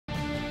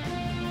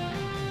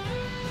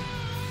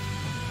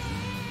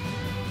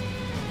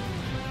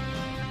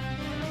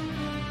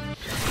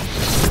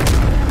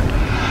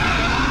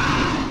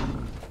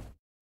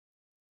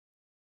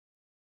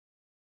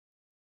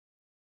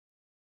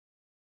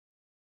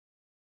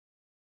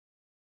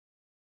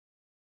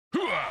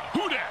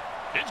Who dat?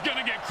 It's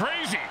gonna get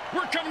crazy.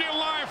 We're coming to you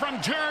live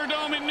from Terror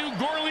Dome in New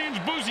Goreleans,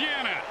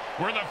 Louisiana,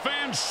 where the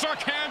fans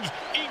suck heads,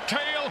 eat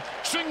tail,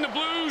 sing the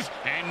blues,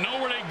 and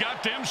know where they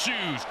got them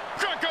shoes.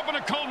 Crack open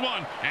a cold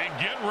one and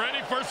get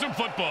ready for some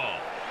football.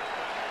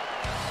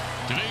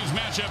 Today's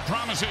matchup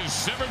promises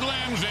severed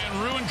limbs and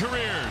ruined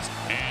careers,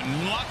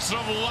 and lots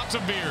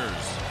of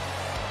beers.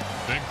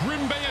 The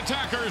Green Bay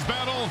Attackers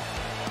battle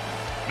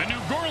the New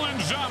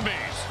Goreleans Zombies.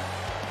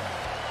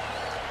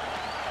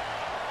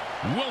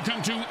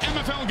 Welcome to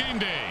MFL Game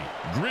Day.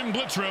 Grim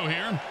Blitzrow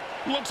here.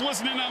 Let's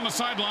listen in on the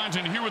sidelines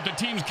and hear what the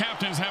team's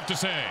captains have to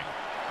say.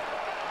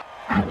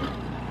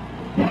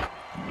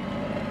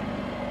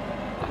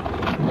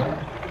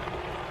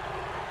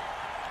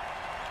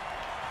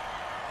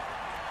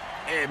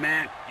 Hey,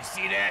 man, you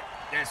see that?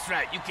 That's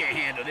right, you can't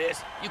handle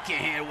this. You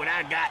can't handle what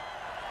I got.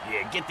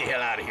 Yeah, get the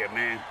hell out of here,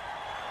 man.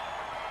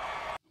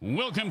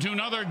 Welcome to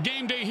another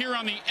game day here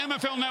on the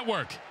MFL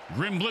Network.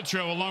 Grim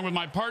Blitzrow along with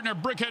my partner,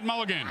 Brickhead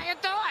Mulligan. How you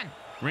doing?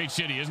 Great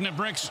city, isn't it,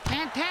 Bricks?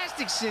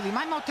 Fantastic city.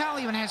 My motel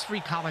even has free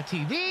color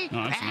TV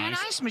Oh, that's and nice.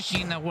 an ice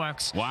machine that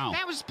works. Wow.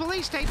 There was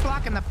police tape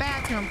blocking the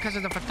bathroom because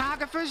of the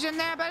photographers in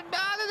there, but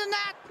other than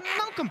that,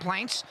 no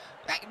complaints.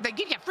 They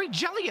give you free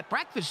jelly at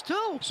breakfast,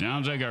 too.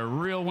 Sounds like a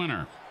real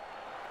winner.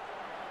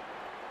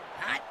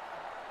 Hot,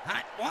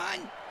 hot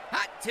one,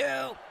 hot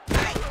two,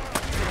 hot.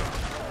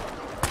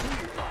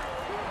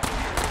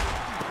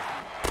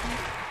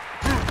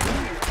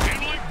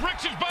 And like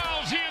Bricks'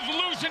 balls, he is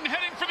loose and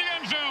heading for the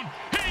end zone.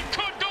 He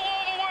could go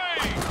all the way.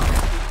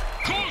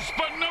 Close,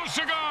 but no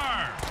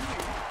cigar.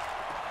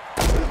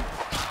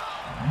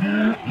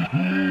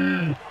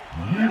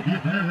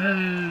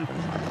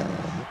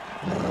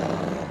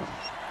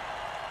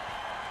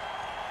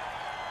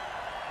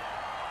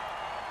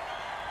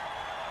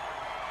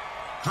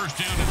 First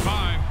down at 5.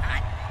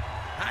 Hot,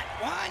 hot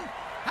one,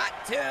 hot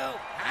two,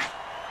 hot,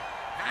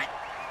 hot,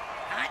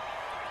 hot,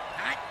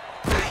 hot,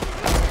 hot.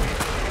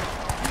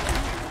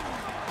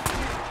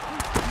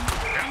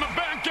 And the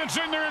back gets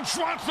in there and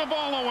swats the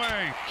ball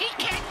away. He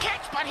can't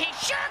catch, but he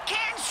sure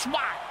can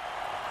swat.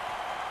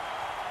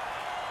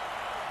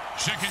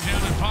 Second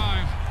down at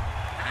 5.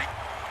 Hot,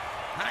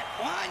 hot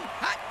one,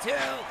 hot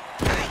two,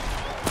 hot.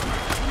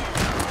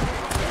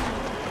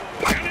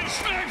 And he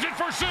snags it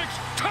for 6.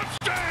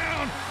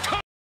 Touchdown!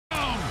 Touchdown!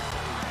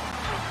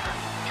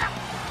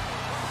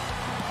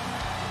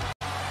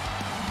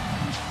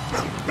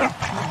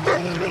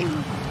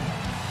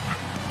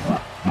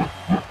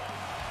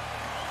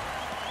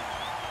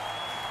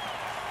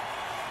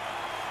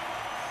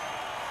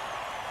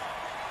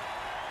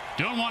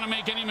 Don't want to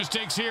make any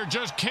mistakes here.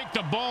 Just kick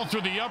the ball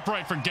through the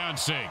upright, for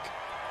God's sake.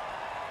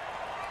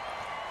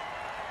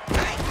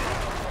 It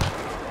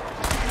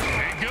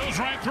goes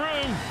right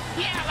through.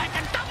 Yeah, like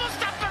a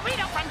double-stuffed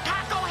burrito from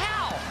Taco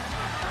Hell.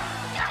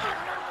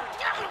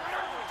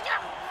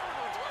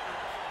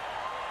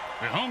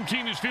 The home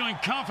team is feeling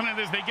confident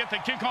as they get the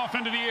kickoff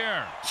into the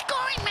air.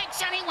 Scoring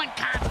makes anyone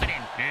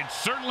confident. It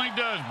certainly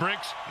does,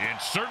 Bricks. It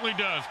certainly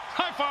does.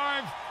 High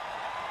five.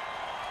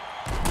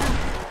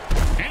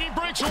 And he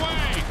breaks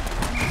away.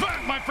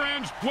 That, my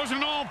friends, was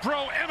an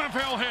all-pro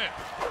MFL hit.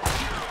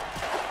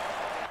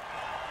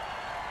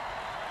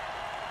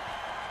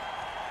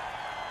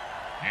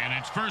 And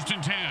it's 1st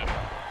and 10.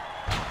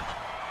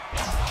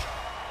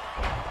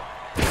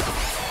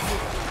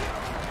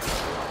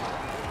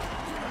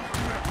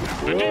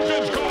 The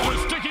defense calls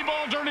a sticky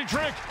ball dirty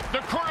trick. The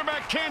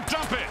quarterback can't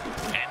dump it.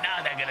 And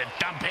now they're gonna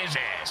dump his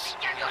ass.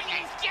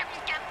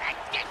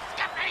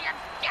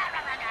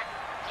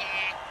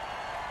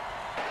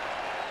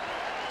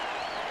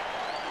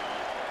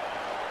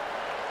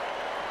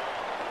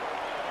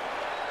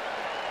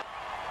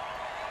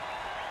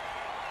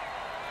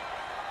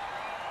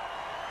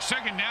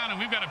 Second down, and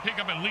we've got to pick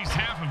up at least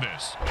half of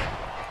this.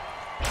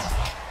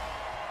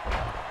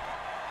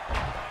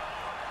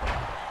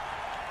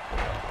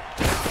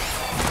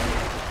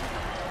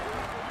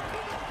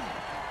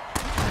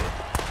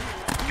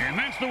 And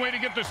that's the way to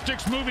get the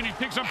sticks moving. He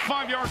picks up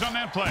 5 yards on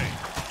that play.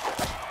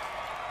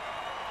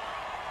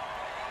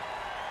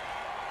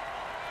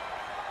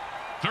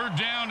 Third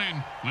down,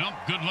 and, well,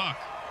 good luck.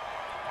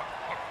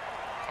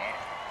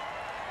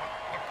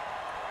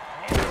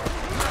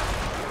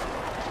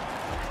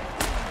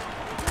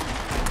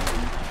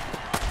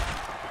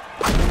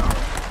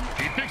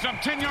 Picks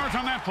up 10 yards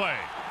on that play.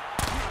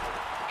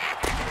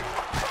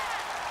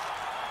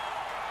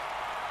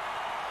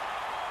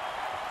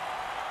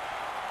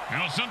 You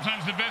know,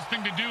 sometimes the best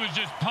thing to do is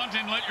just punt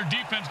and let your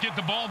defense get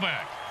the ball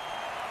back.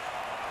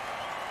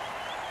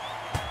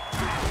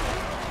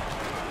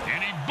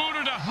 And he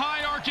booted a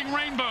high arcing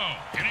rainbow.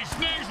 And he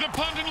snags the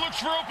punt and looks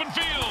for open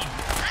field.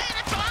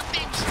 That's all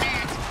big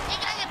snags. You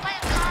gotta play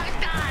a car and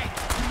die.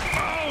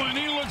 Oh, and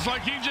he looks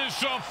like he just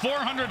saw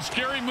 400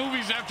 scary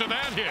movies after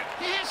that hit.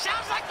 Yeah,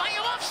 sounds like my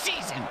off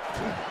season.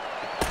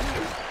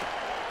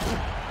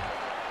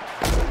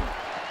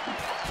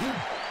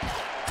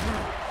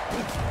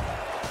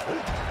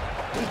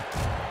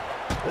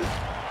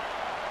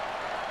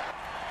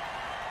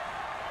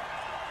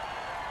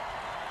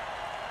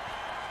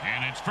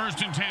 And it's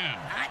 1st and 10.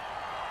 Hot.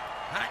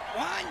 Hot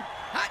 1.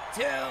 Hot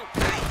 2.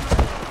 Hot.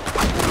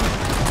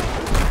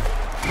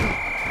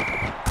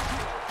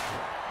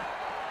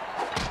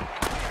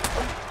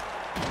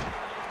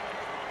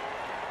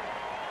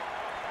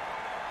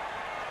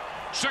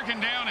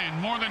 Second down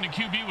and more than the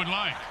QB would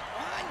like.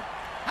 Hot 1.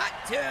 Hot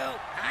 2.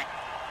 Hot.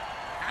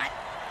 Hot.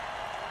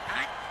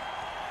 Hot.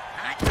 Hot.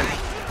 Hot.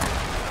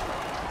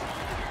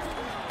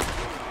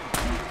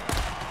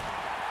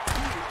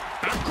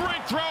 A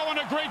great throw and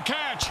a great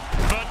catch.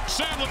 But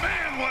sadly,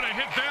 man, what a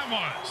hit that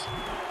was.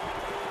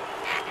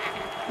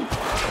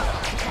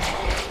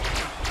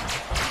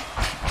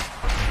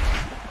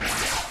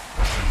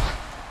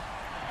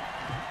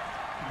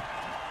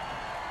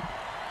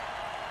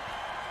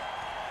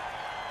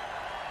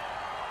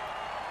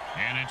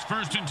 And it's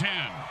 1st and 10.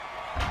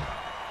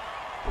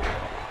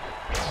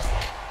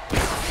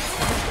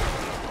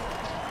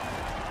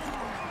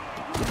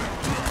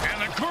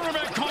 And the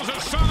quarterback calls a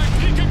sonic.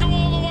 He can go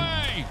all the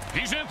way.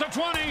 He's at the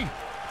 20.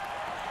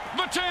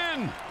 The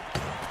 10.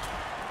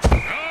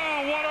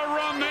 Oh, what a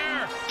run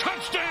there.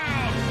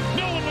 Touchdown.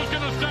 No one was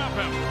going to stop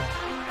him.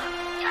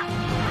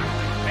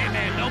 Hey,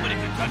 man, nobody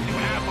can touch me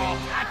with an eyeball.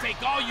 I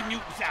take all you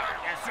mutants out.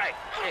 That's right.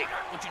 Hey,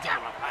 what you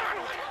talking about?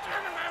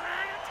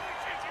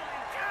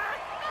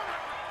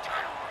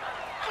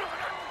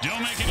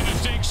 Don't make any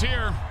mistakes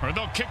here, or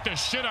they'll kick the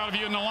shit out of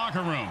you in the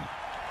locker room.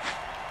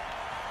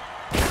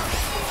 The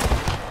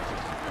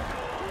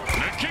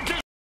kick is...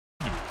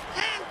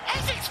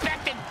 As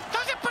expected,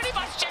 those are pretty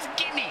much just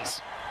gimmies.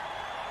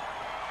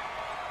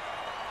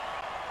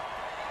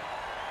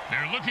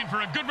 They're looking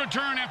for a good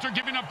return after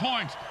giving up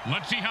points.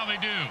 Let's see how they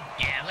do.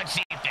 Yeah, let's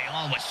see if they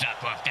always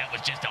suck or if that was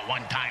just a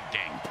one-time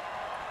thing.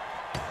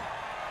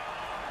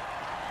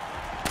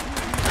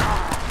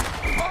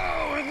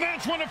 Oh, and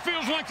that's when it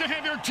feels like to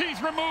have your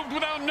teeth removed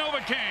without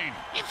Novocaine.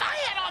 If I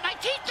had all my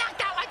teeth knocked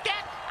out like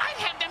that, I'd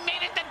have them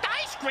made into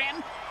dice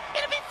grim.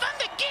 It'd be fun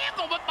to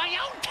gamble with my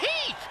own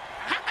teeth.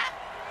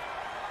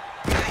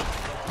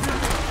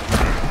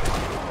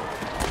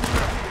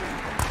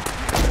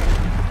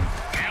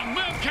 And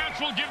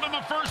Wildcats will give them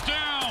a 1st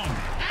down.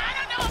 I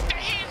don't know if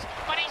there is,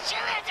 but he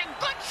sure has a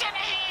good set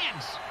of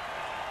hands.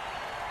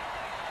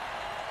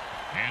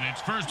 And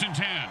it's 1st and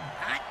 10.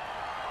 Hot.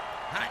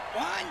 Hot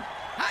 1.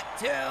 Hot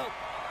 2.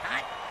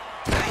 Hot.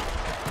 Hot.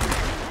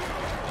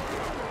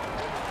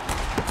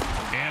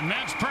 And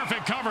that's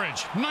perfect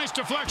coverage. Nice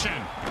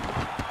deflection.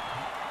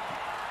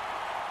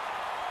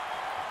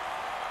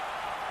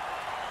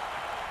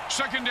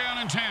 Second down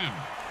and 10.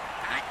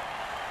 Hot.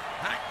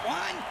 Hot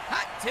 1.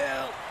 Hot 2.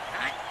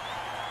 Hot.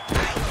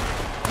 Hot.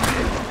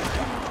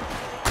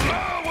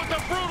 Oh, with a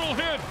brutal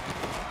hit.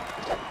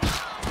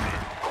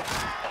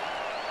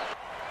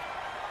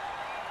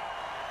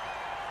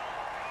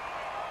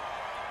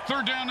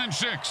 Third down and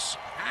 6.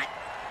 Hot.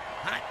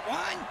 Hot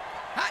 1.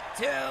 Hot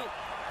 2.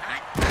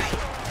 Hot.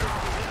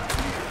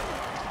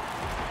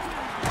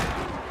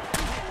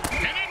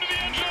 And into the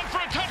end zone for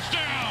a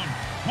touchdown.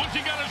 Once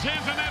he got his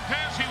hands on that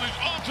pass, he was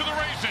off to the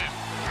races.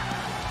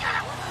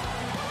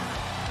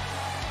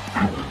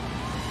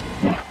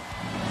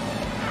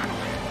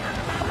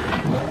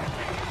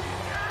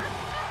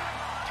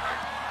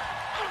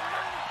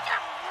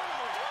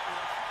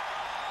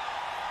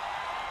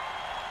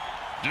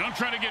 Don't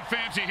try to get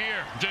fancy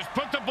here. Just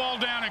put the ball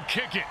down and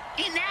kick it.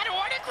 In that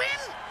order, Grim?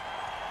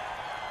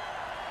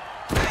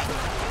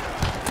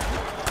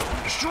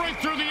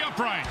 Straight through the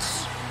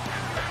uprights.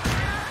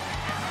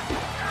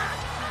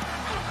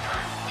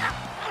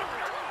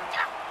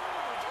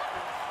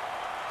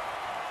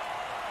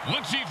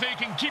 Let's see if they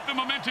can keep the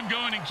momentum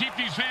going and keep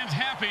these fans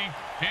happy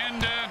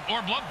and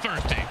or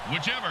bloodthirsty,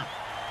 whichever.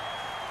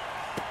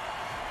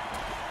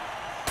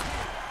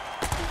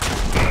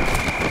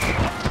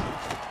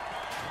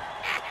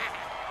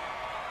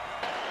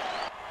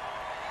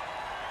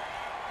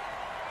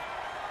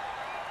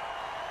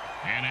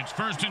 And it's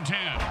 1st and 10.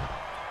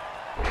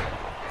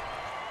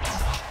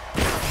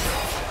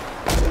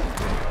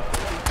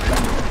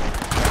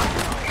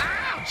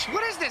 Ouch!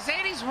 What is this,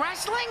 80s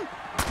wrestling?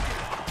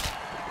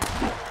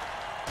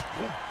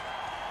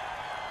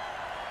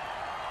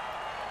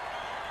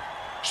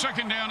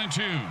 Second down and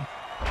 2. And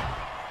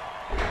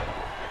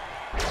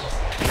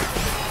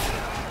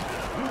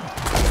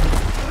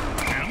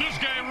this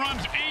guy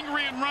runs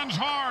angry and runs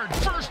hard.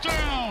 1st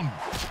down.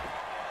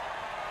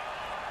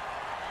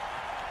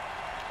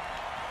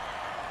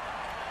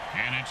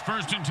 And it's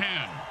 1st and 10.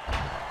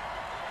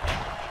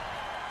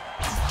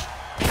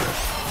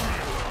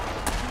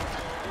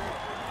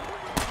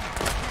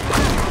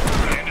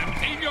 And an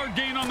 8-yard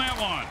gain on that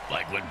one.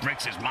 Like when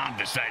Bricks' mom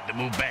decided to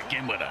move back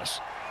in with us.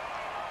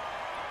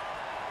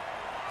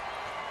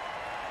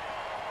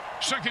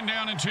 Second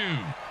down and 2.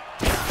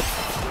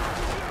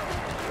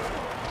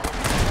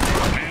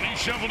 And he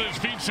shoveled his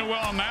feet so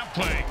well on that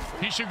play.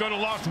 He should go to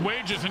lost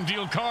wages and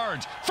deal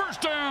cards.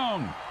 1st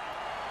down.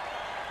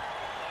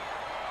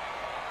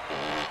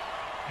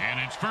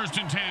 And it's 1st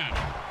and 10.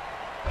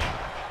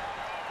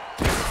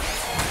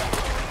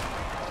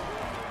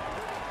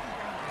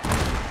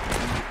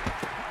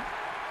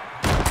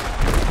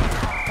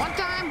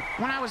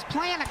 was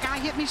playing, a guy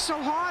hit me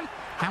so hard,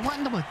 I went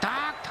into a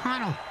dark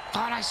tunnel.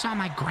 Thought I saw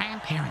my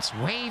grandparents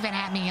waving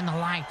at me in the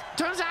light.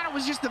 Turns out it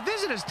was just the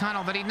visitor's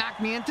tunnel that he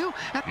knocked me into.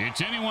 It's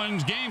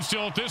anyone's game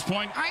still at this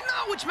point. I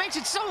know, which makes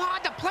it so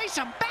hard to place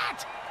a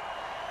bet.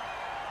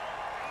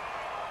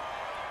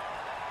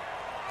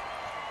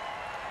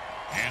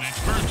 And it's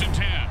 1st and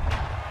 10.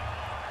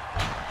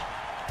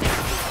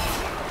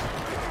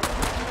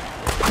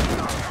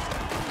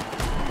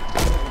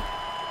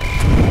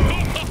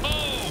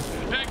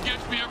 That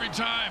gets me every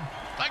time.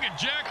 Like a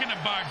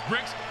jack-in-the-box,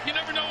 Bricks. You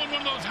never know when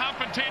one of those hot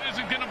potatoes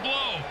is going to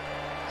blow.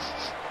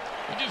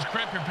 You just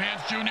crap your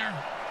pants, Junior.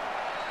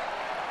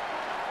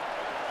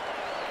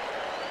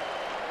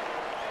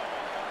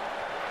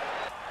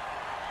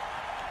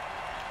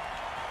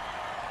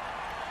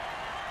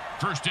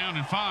 First down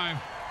and 5.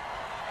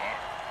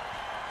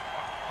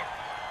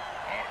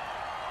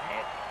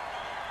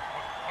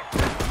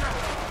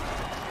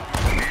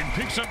 And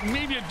picks up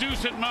maybe a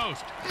deuce at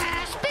most.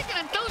 Speaking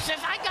of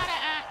deuces, I gotta,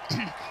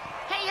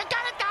 hey, you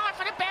got $1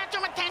 for the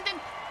bathroom attendant?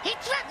 He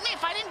threatened me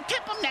if I didn't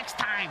tip him next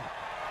time.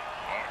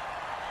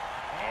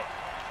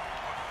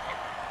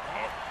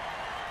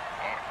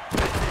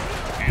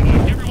 And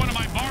like every one of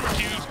my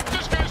barbecues,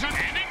 this guy's on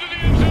and into the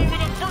end zone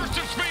with a burst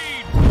of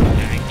speed.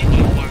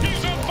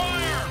 He's on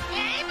fire.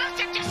 Yeah, he must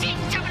have just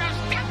eaten some of those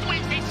death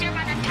wings they serve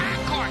on the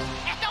concourse.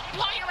 And they'll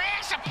blow your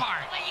ass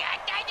apart. Well, yeah,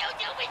 I don't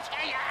do it.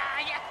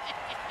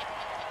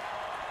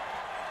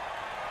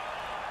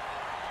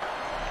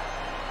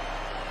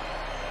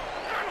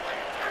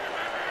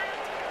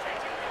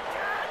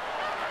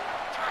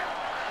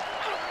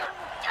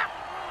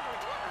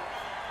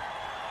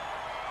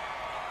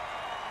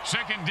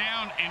 Second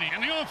down,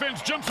 and the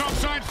offense jumps off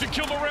sides to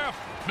kill the ref.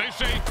 They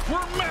say,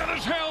 we're mad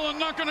as hell and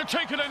not going to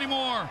take it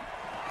anymore.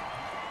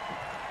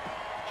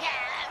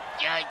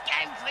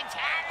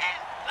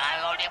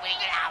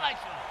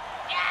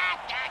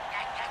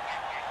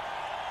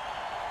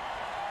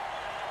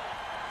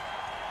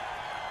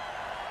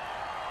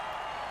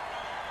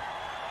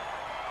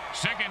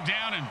 Second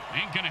down, and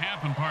ain't going to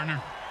happen,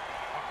 partner.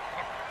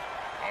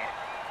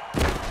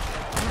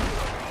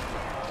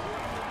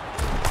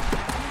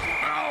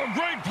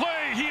 Great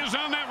play. He is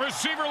on that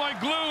receiver like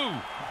glue.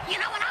 You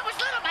know, when I was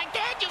little, my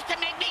dad used to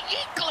make me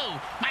eat glue.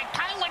 My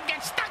tongue would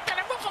get stuck to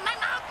the roof of my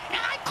mouth, and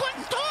I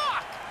couldn't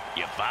talk.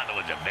 Your father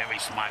was a very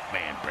smart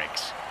man,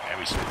 Bricks.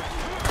 Very smart.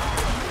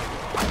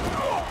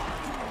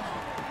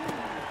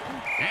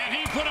 And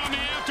he put on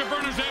the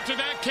afterburners after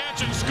that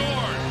catch and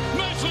scored.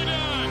 Nicely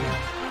done.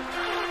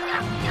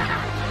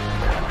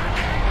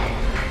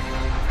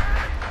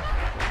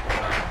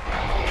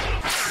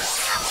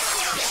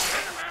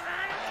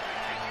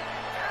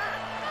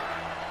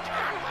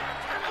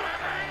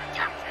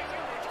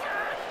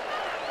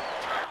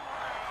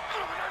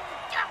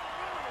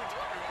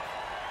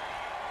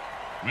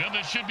 Well,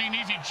 this should be an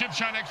easy chip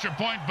shot extra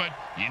point, but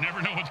you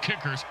never know with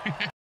kickers. The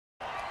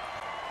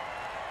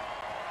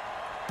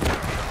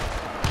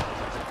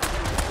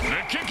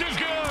kick is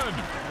good.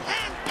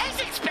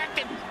 As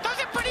expected, those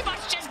are pretty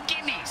much just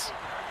gimmies.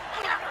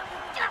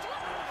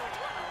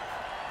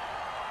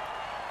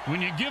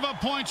 When you give up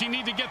points, you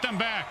need to get them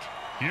back.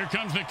 Here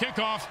comes the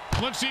kickoff.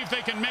 Let's see if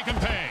they can make them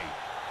pay.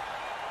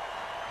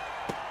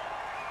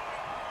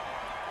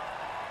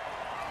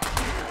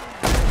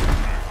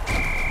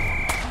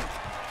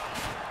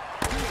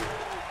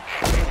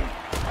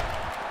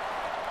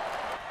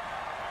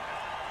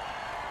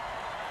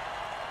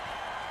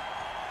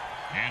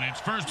 And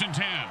it's 1st and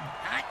 10.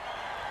 Hot.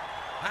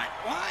 Hot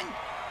 1.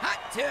 Hot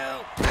 2.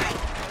 Hot.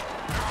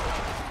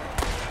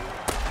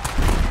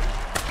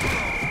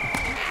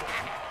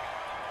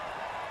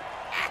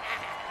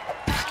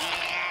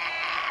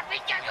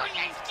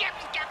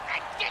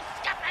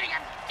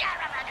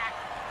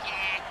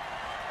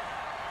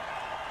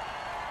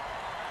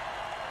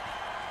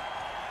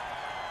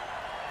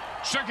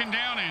 Second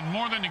down and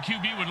more than the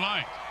QB would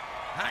like.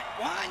 Hot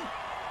 1.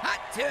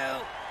 Hot 2.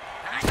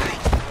 Hot.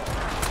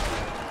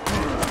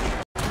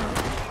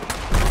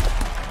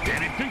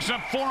 And he picks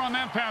up 4 on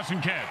that passing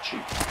catch.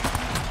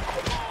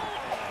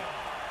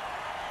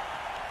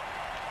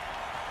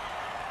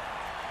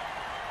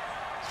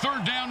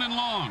 Third down and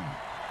long.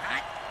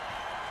 Hot.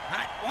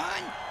 Hot 1.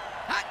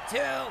 Hot 2.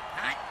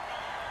 Hot.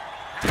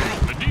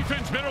 The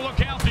defense better look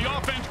out. The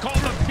offense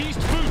called a beast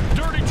boot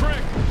dirty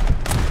trick.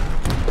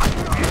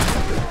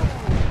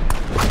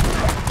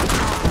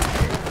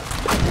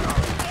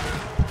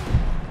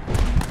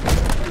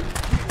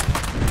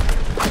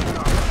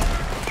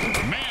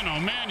 Man, oh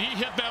man, he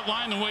hit that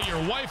line the way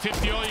your wife hit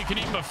the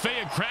all-you-can-eat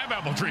buffet of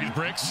crabapple trees,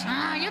 Bricks.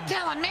 You're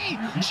telling me.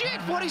 She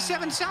had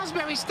 47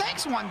 Salisbury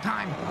steaks one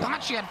time.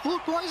 Thought she had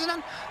food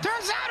poisoning.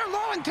 Turns out her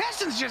lower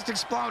intestines just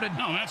exploded.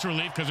 No, that's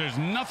relief, because there's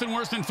nothing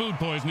worse than food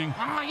poisoning.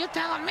 Oh, you're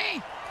telling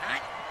me.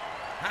 Hot.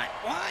 Hot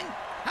 1.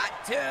 Hot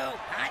 2.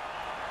 Hot.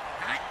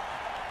 Hot.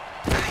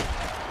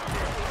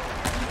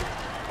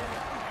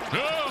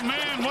 Oh,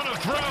 man, what a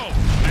throw.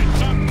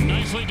 That's up.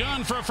 Nicely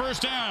done for a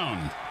first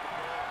down.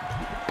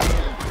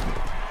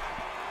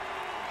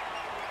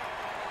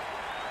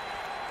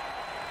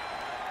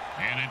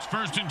 And it's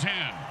 1st and 10.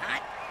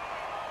 Hot.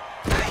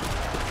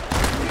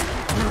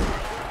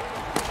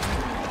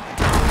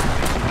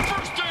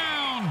 First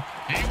down.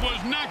 He was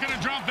not going to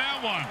drop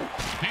that one.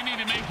 They need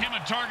to make him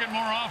a target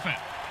more often.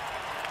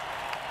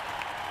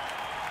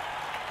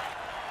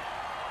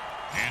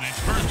 And it's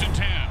 1st and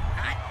 10.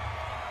 Hot.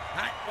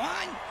 Hot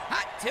 1.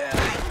 Hot 2.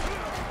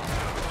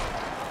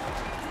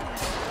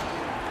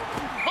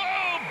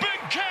 Oh, big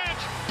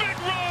catch. Big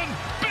run.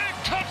 Big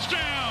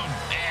touchdown.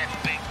 That's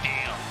big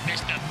deal.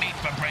 Missed the meat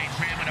for brains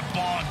rim and the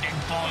ball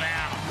didn't fall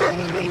down.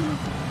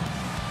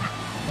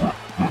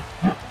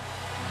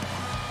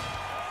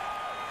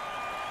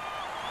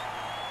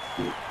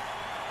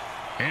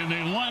 And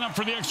they line up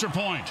for the extra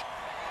point.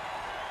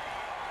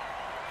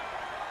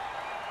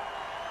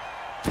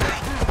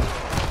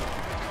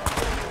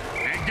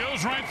 It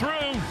goes right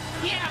through.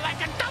 Yeah, like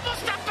a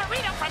double-stuffed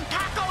burrito from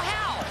Taco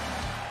Hell.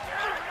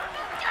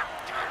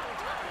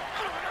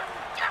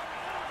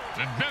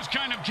 The best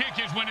kind of kick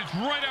is when it's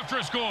right after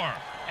a score.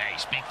 Hey,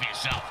 speak for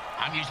yourself.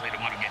 I'm usually the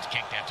one who gets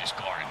kicked after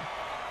scoring.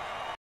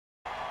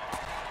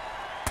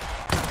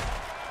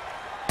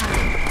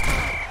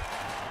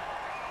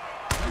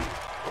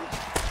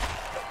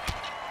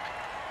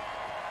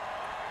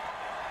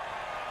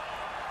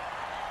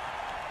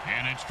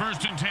 And it's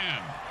 1st and 10.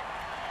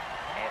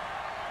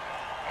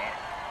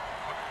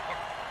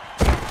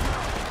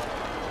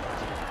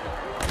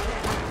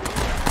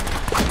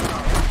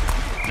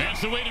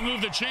 That's the way to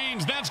move the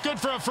chains. That's good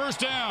for a 1st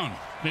down.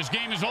 This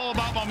game is all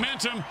about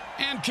momentum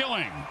and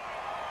killing.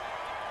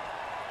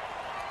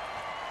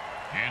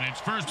 And it's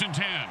 1st and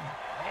 10.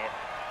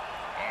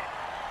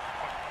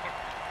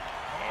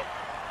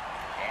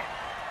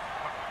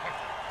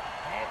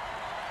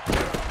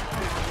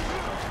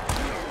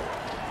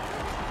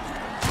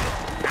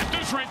 At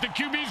this rate, the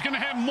QB is going to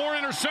have more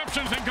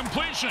interceptions than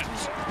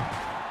completions.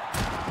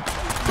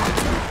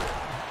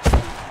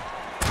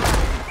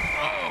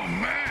 Oh,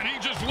 man, he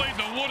just laid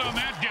the wood on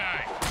that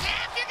guy.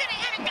 Yeah, if you're gonna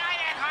hit a guy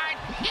that hard,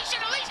 you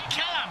should at least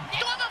kill him.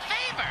 Do him a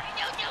favor.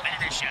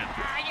 Finish him.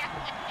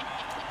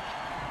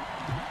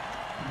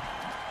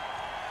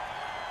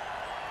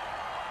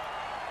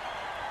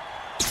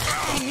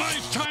 Oh,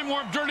 nice time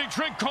warp dirty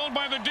trick called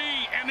by the D,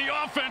 and the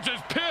offense is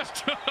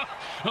pissed.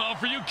 Oh,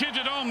 for you kids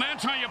at home,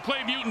 that's how you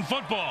play mutant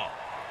football.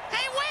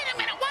 Hey, wait a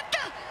minute. What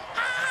the?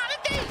 How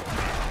did they?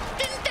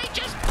 Didn't they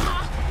just?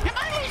 Am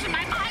I losing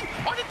my mind?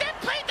 Or did that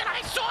play that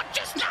I saw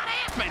just not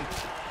happen?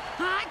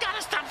 I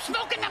gotta stop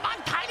smoking them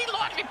untidy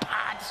laundry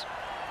pods.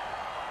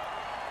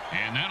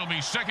 And that'll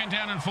be 2nd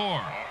down and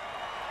 4.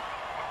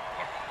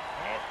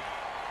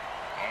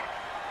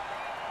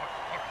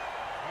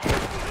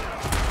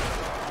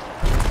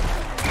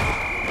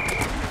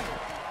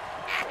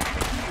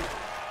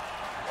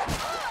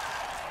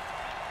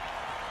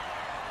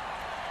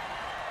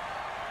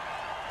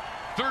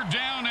 Third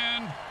down,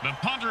 and the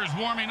punter is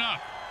warming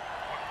up.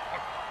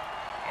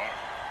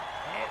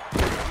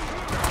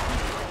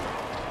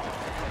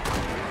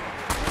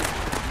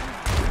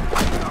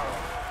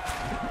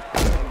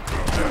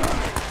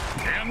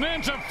 And then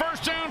it's a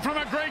 1st down from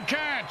a great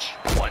catch.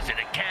 Was it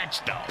a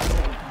catch, though?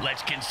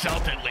 Let's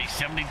consult at least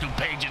 72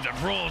 pages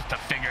of rules to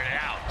figure it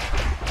out.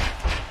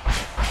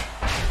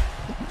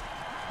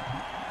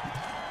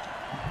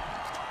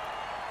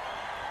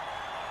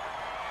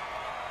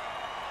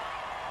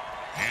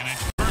 And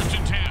it's 1st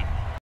and 10.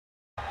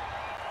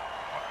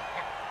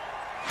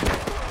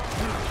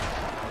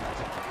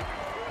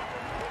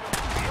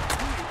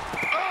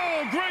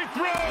 Oh, great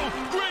throw,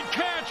 great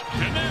catch,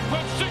 and that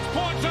puts 6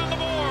 points on the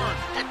board.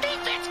 The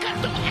defense can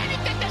do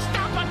anything to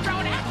stop a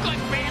throw that good,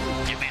 man.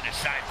 You mean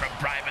aside from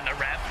bribing the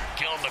ref,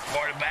 killing the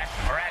quarterback,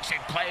 or actually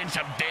playing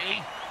some D?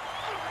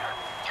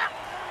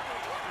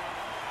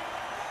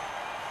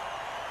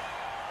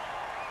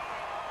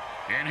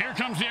 And here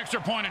comes the extra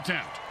point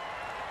attempt.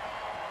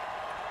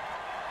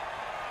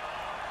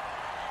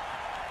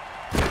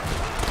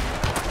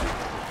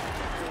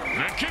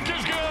 The kick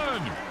is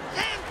good.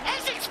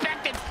 As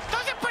expected,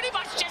 those are pretty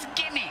much just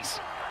gimmies.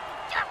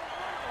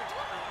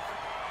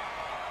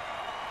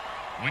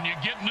 When you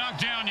get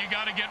knocked down, you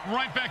got to get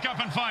right back up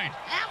and fight.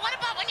 What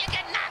about when you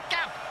get knocked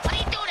out? What do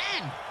you do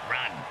then?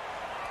 Run.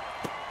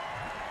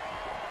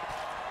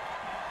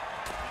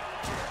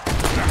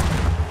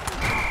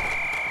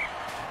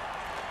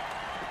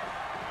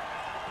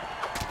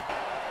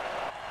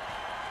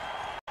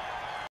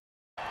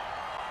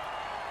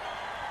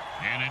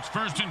 And it's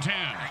 1st and 10.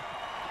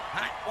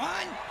 Hot 1,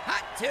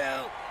 hot 2,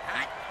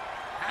 hot.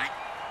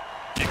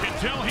 You can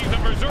tell he's a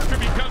berserker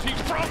because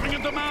he's frothing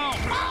at the mouth.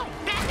 Oh,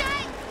 that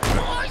guy?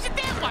 Or is it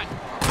that one?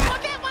 Or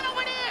that one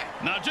over there?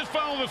 Now just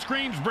follow the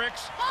screens,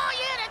 Bricks. Oh,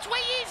 yeah, that's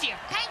way easier.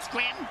 Thanks,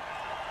 Grim.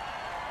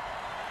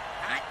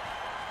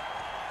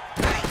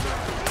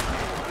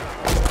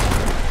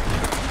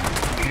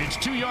 It's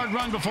 2-yard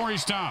run before he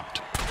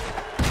stopped.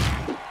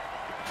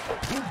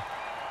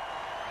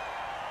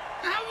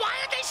 Why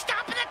are they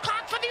stopping the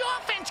clock for the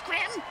offense,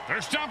 Grim?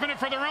 They're stopping it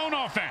for their own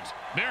offense.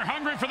 They're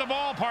hungry for the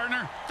ball,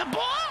 partner. The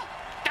ball?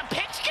 The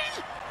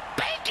pigskin?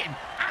 Bacon.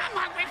 I'm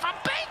hungry for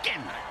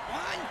bacon.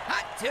 Hot 1,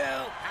 hot 2,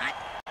 hot.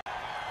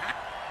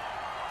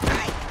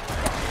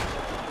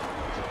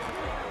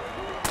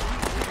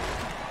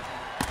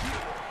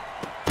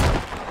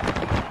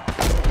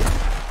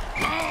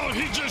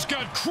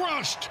 got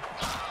crushed.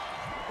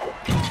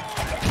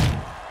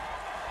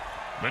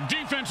 The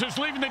defense is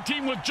leaving the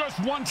team with just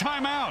one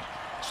timeout,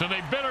 so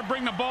they better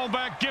bring the ball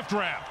back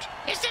gift-wrapped.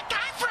 Is it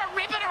time for a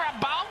ribbon or a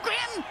ball,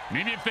 Grim?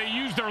 Maybe if they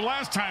used their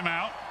last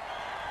timeout.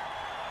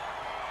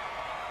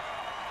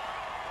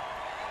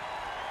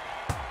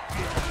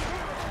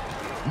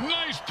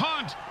 Nice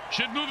punt.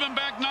 Should move them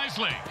back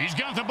nicely. He's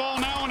got the ball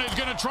now and is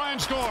going to try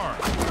and score.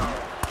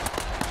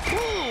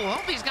 Ooh,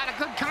 hope he's got a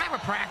good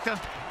chiropractor.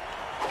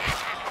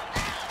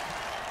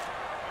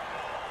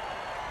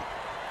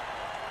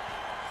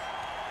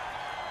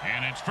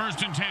 And it's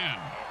 1st and 10.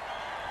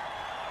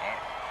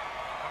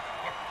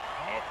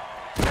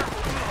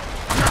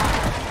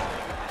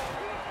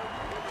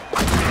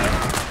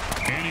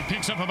 And he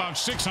picks up about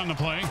 6 on the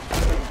play.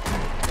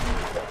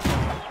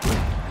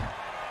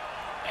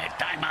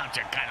 Timeouts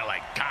are kind of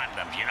like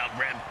condoms, you know,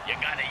 Grim? You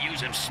got to use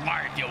them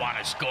smart if you want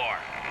to score.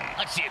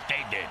 Let's see if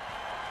they did.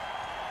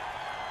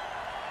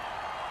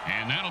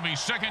 And that'll be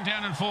 2nd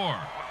down and 4.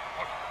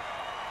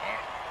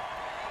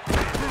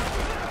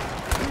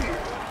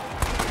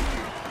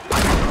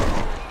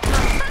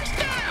 First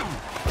down!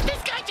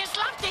 This guy just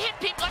loves to hit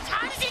people as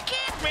hard as he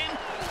can, Grim.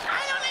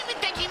 I don't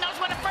even think he knows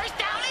what a first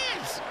down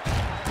is.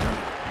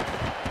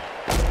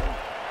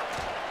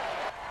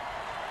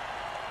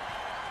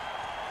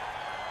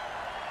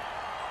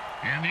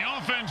 And the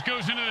offense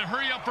goes into the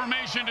hurry-up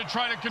formation to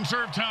try to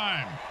conserve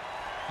time.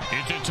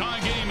 It's a tie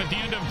game at the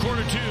end of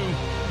quarter 2.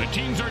 The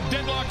teams are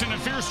deadlocked in a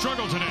fierce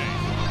struggle today.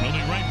 We'll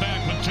be right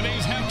back with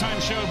today's halftime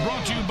show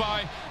brought to you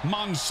by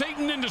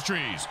Monsatan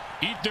Industries.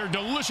 Eat their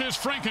delicious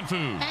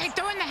Frankenfood. Hey,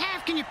 during the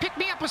half, can you pick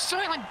me up a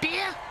Soylent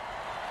beer?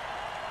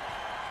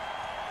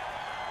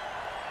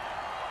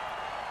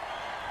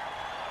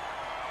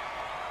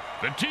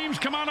 The teams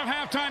come out of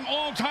halftime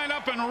all tied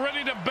up and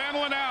ready to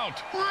battle it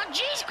out. Oh,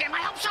 geez, Grim, I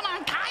hope someone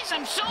unties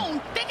them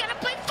soon. They gotta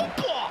play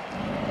football.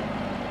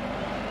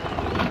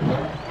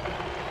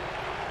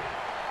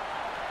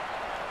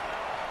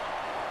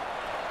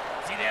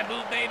 See that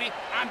move, baby?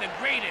 I'm the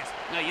greatest.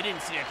 No, you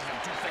didn't see that because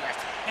I'm too fast.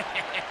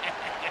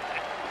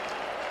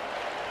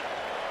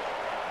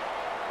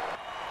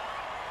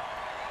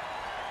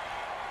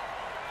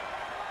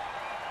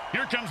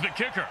 Here comes the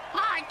kicker.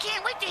 Oh, I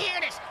can't wait to hear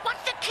this.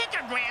 What's the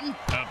kicker, Grim?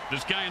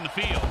 This guy in the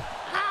field.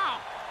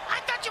 Oh, I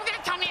thought you were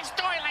gonna tell me a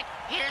story like,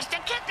 here's the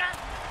kicker.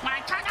 When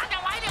I turned on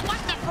the light, it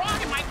wasn't a frog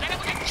in my bed, it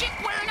was a chick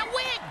wearing a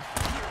wig.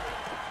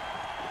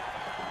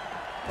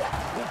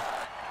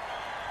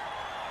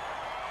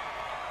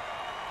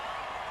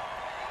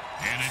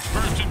 And it's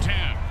 1st and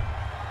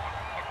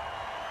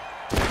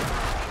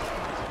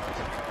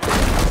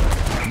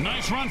 10.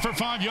 Nice run for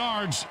 5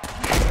 yards.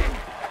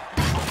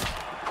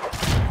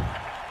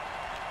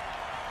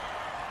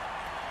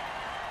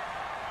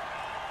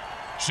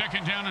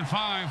 Second down and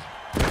 5.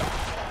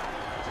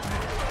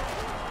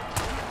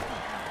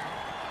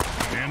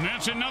 And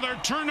that's another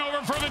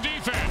turnover for the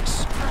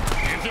defense.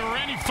 If there were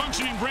any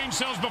functioning brain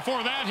cells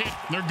before that hit,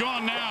 they're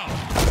gone now.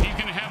 He's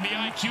going to have the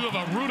IQ of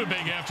a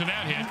rutabaga after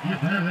that hit.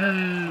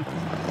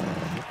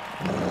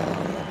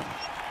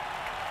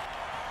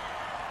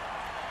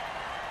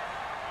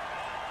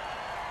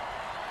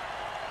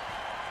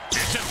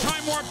 It's a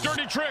time warp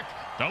dirty trick.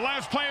 The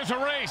last play is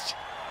erased.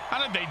 How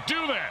did they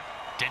do that?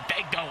 Did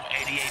they go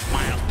 88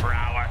 miles per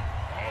hour?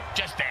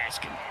 Just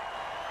asking.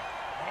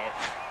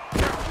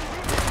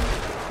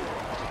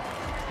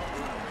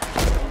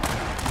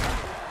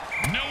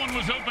 No one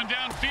was open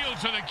downfield,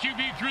 so the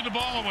QB threw the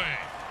ball away.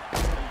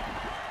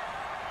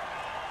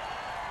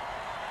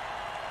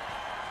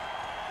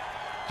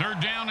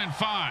 Third down and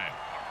 5.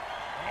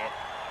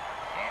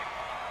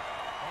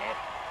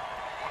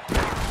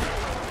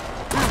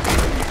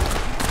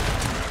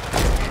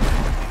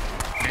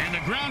 And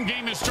the ground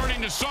game is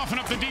starting to soften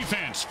up the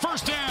defense.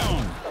 First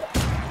down.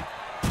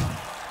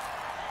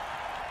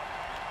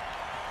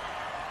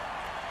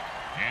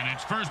 And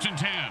it's 1st and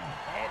 10.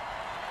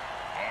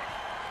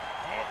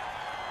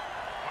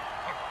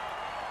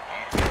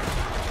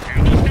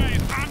 And this guy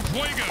is on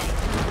fuego.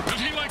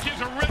 Does he like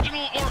his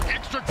original or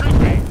extra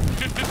crispy?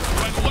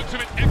 By the looks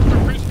of it,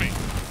 extra crispy.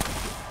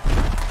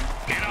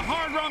 And a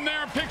hard run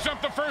there picks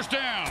up the first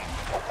down.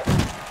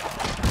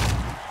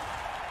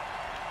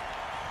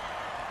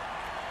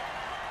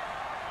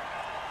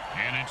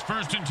 And it's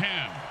 1st and 10.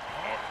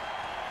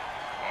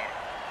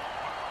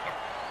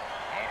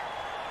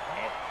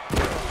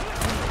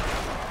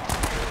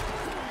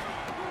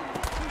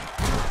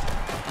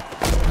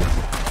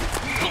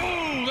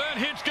 Oh, that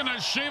hit's going to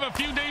shave a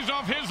few days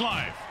off his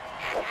life.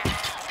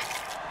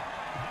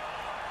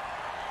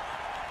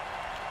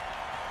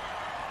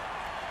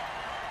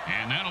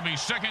 And that'll be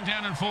 2nd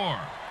down and 4.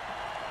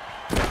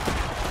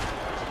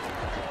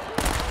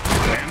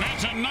 And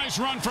that's a nice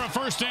run for a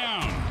first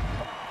down.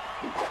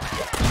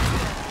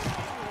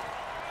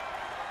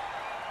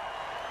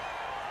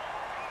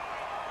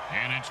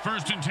 And it's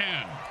 1st and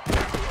 10.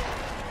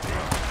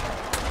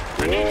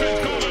 The defense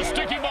called a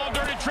sticky ball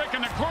dirty trick,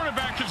 and the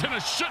quarterback is in a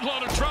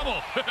shitload of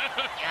trouble.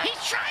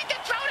 He's trying to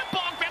throw the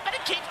ball, Grim, but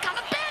it keeps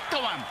coming back to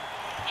him.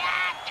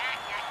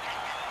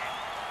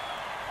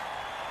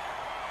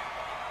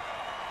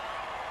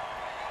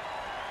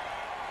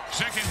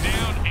 Second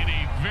down and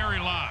a very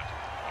lot.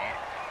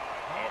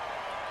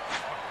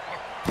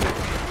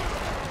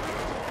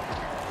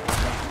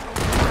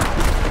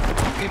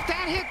 If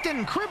that hit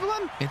didn't cripple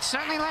him, it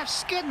certainly left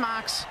skid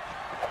marks.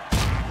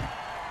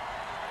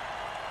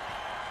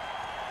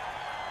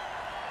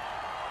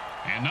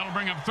 And that'll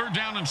bring up 3rd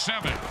down and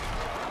 7.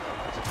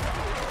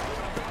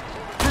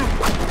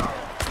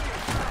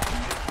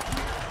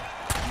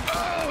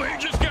 Oh, he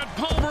just got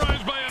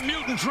pulverized by a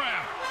mutant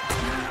trap.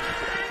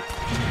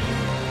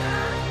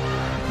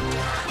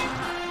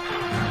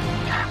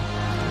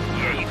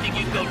 Yeah, you think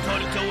you can go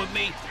toe-to-toe with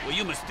me? Well,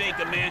 you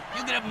mistaken, man.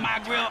 You get up in my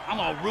grill, I'm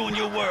gonna ruin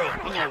your world.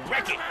 I'm gonna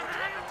wreck it.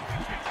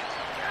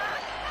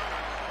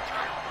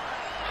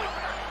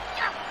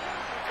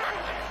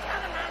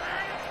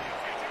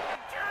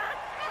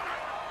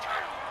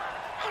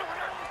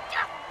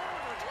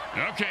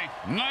 Okay,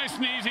 nice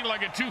and easy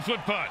like a 2-foot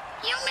putt.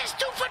 You miss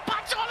 2-foot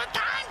putts all the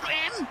time,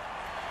 Grim.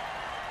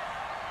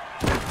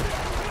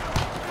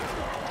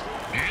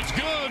 It's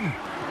good.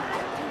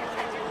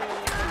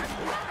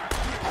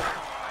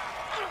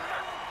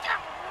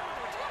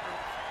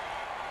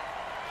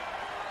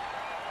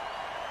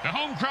 The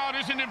home crowd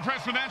isn't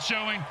impressed with that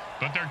showing,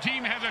 but their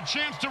team has a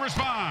chance to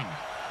respond.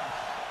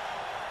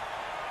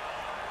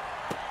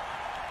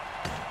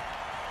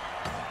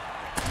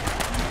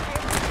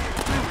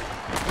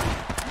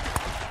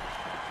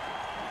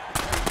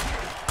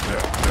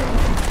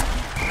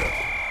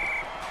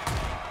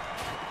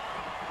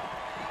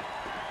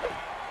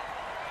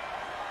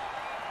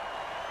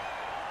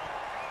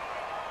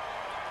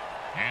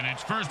 And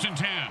it's 1st and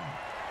 10.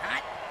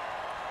 Hot.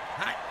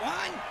 Hot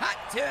 1, hot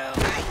 2,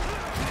 hot.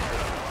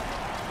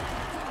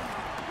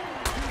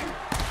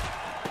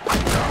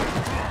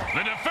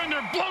 The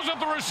defender blows up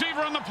the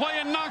receiver on the play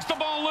and knocks the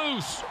ball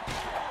loose.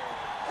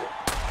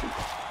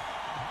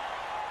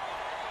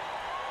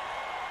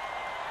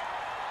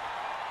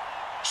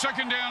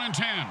 Second down and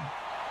 10.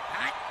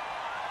 Hot.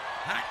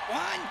 Hot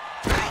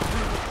 1, hot.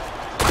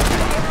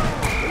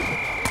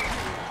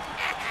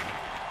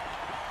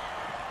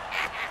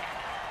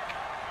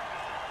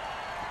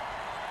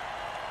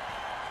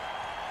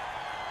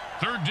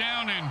 Third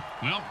down and,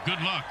 well,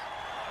 good luck.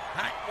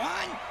 Hot 1,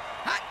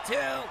 hot 2,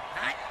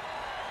 hot,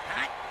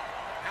 hot,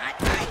 hot,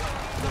 hot.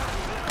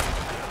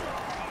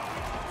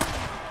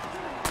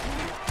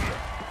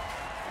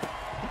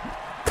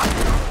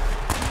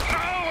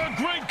 Oh, a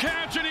great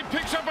catch, and he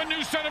picks up a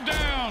new set of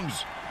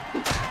downs.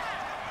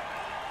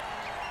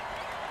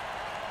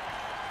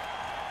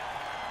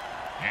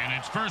 And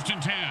it's 1st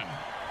and 10.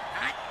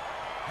 Hot,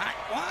 hot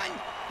 1,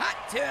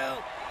 hot 2,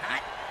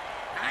 hot,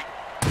 hot.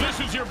 This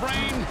is your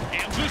brain,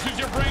 and this is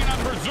your brain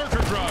on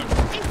berserker drugs.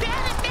 And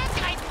that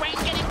guy's brain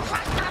getting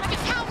crushed out of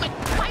his helmet.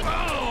 Right?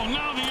 Oh,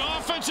 now the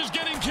offense is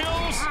getting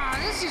kills. Oh,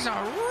 this is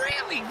a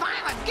really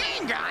violent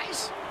game,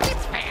 guys.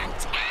 It's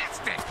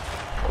fantastic.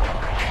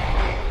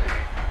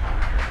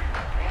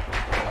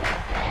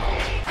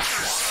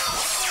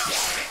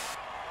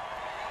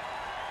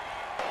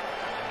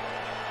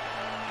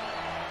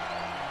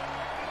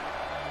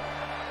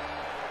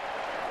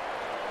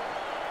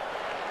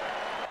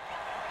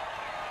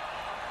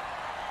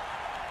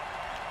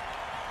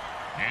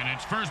 And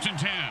it's 1st and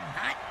 10.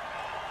 Hot,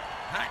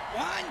 hot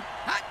 1,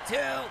 hot 2,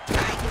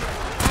 hot.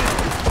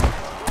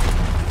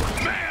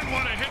 Man,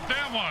 what a hit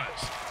that was.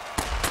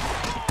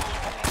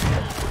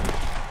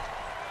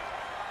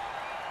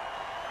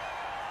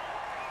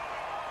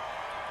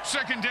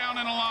 Second down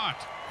and a lot.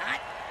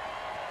 Hot,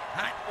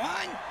 hot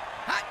 1,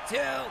 hot 2,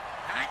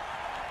 hot,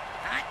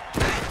 hot,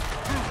 hot.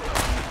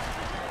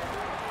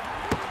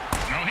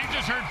 No, he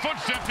just heard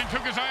footsteps and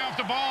took his eye off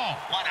the ball.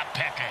 What a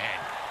peck ahead.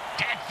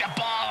 Get the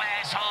ball,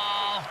 asshole.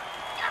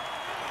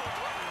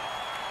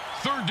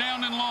 3rd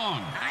down and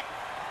long. Hot,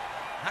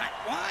 hot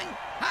 1,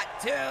 hot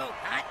 2,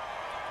 hot,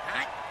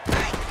 hot,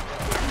 hot.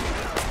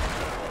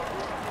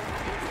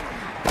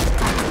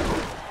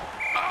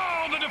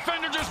 Oh, the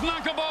defender just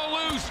knocked the ball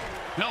loose.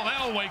 Well,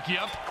 that'll wake you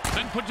up,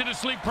 then put you to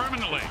sleep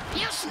permanently.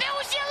 You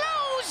snooze, you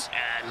lose.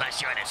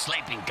 Unless you're in a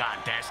sleeping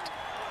contest.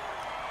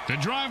 The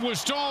drive was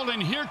stalled,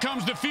 and here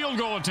comes the field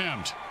goal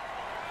attempt.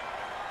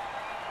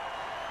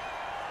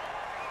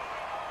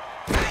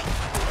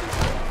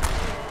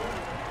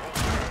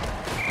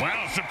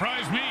 Well,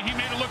 surprised me. He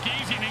made it look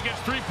easy, and he gets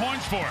 3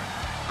 points for it.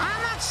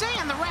 I'm not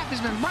saying the ref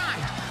has been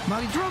bribed, but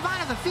he drove out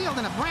of the field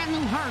in a brand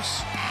new hearse.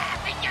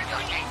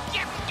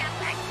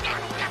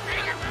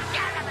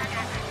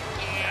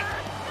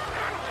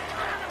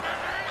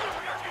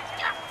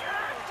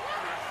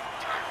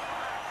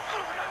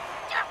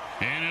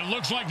 And it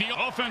looks like the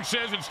offense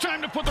says it's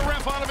time to put the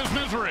ref out of his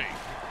misery.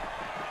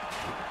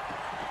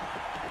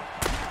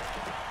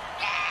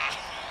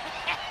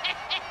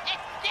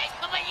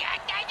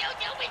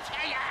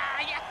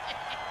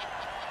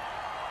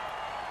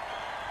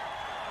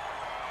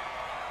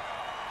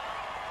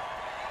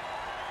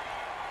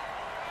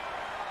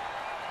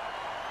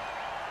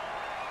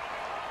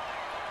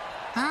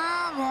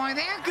 Oh, boy,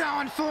 they're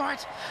going for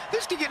it.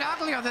 This could get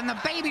uglier than the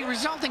baby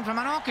resulting from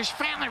an orcish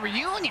family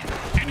reunion.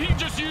 And he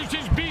just used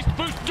his Beast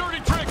Boost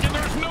dirty trick, and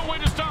there's no way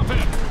to stop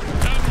him.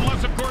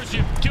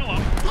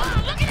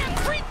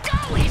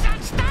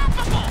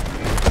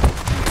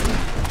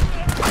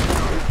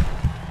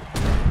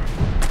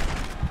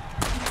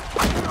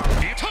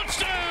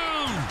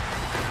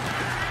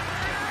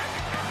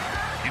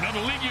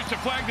 to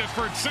flag this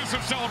for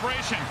excessive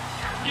celebration.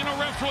 You know,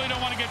 refs really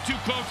don't want to get too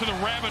close to the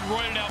rabid,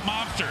 roided-out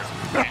monster.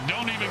 And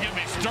don't even get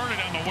me started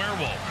on the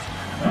werewolf.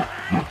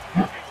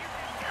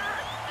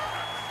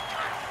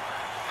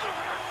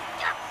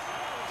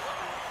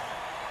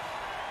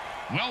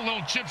 Well,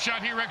 little chip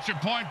shot here, extra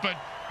point, but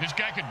this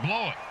guy could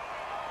blow it.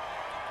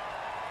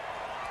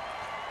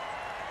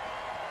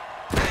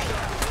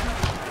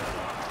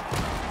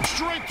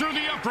 Straight through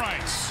the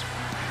uprights.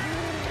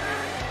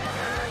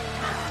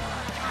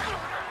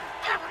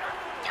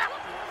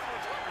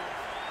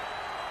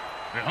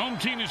 The home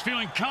team is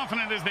feeling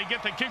confident as they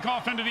get the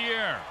kickoff into the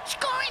air.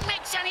 Scoring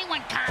makes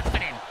anyone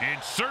confident.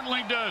 It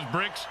certainly does,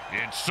 Bricks.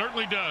 It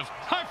certainly does.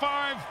 High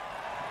five.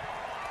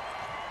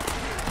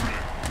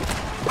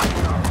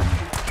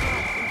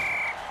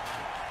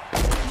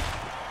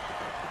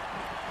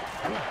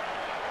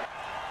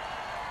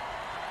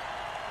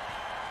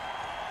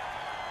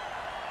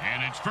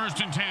 And it's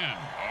 1st and 10.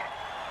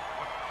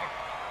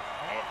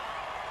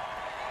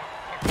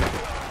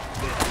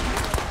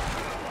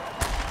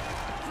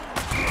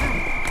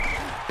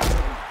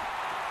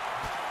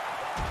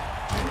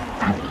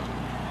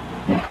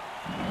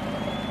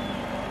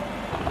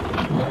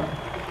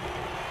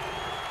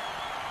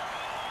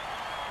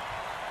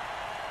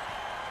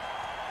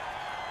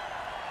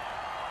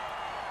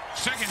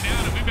 Second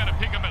down, and we've got to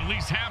pick up at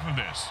least half of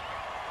this.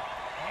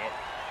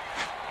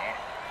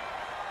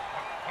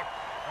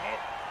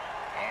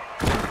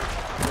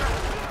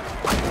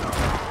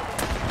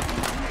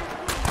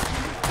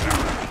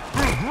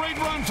 Great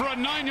run for a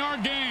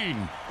 9-yard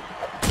gain.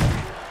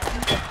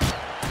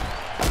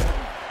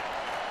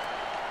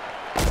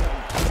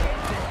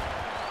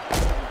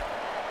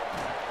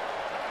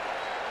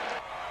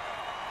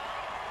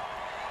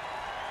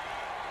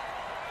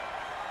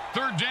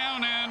 Third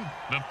down, and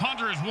the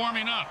punter is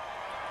warming up.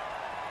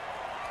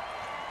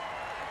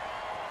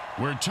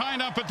 We're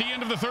tied up at the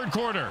end of the third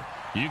quarter.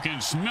 You can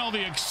smell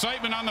the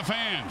excitement on the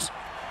fans.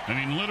 I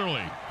mean,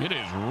 literally, it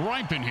is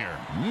ripe in here.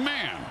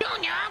 Man.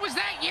 Junior, was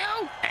that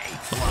you? Hey,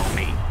 blow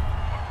me.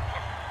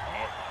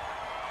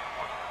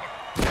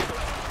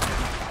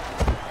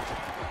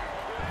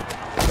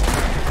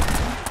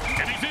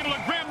 And he's able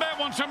to grab that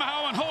one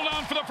somehow and hold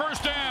on for the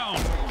first down.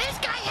 This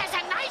guy has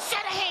a nice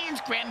set of hands,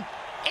 Grim.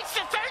 It's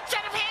the third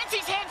set of hands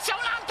he's had so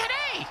long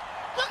today.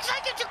 Looks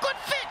like it's a good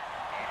fit.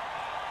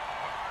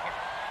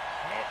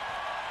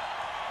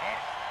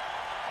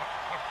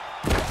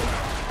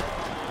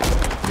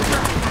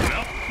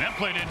 Well, that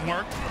play didn't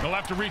work. They'll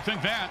have to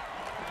rethink that.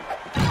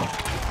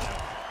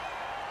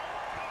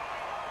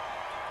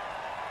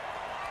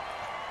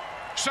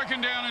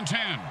 Second down and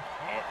 10.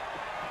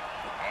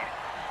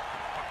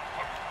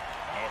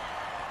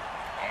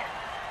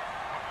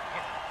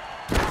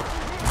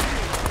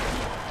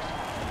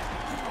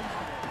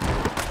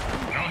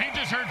 Well, he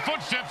just heard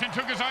footsteps and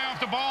took his eye off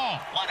the ball.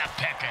 What a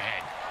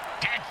peckerhead.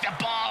 Catch the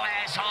ball,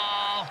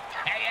 asshole.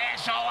 Hey,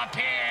 asshole, up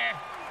here.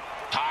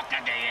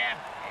 Talking to you.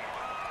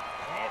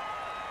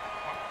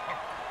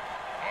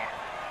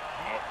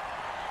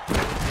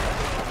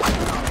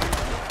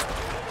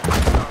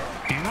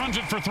 He runs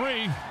it for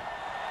 3.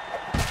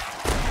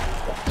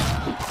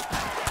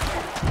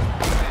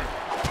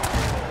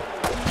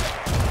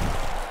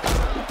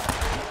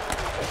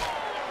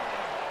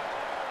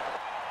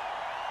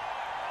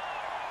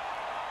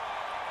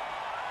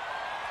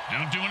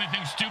 Don't do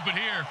anything stupid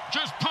here.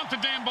 Just punt the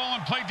damn ball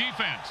and play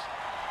defense.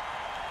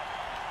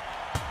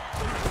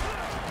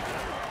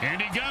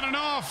 And he got it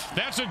off.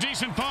 That's a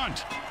decent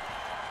punt.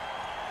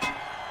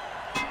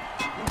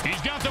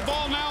 He's got the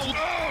ball now.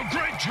 Oh,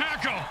 great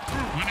tackle.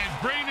 When his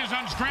brain is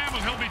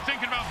unscrambled, he'll be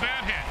thinking about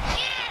that hit.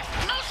 Yeah,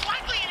 most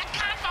likely in a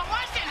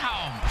convalescent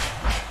home.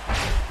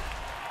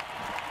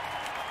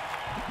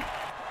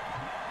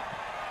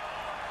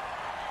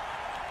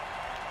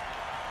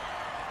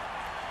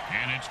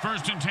 And it's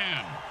 1st and 10.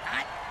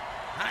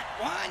 Hot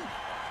one.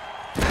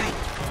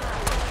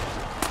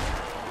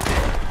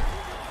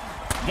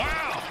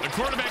 Wow, the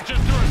quarterback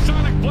just threw a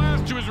sonic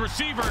blast to his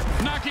receiver,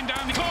 knocking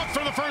down the clock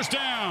for the first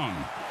down.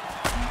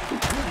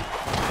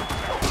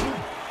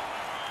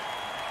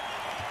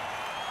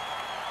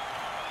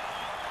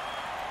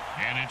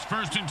 And it's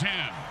 1st and 10.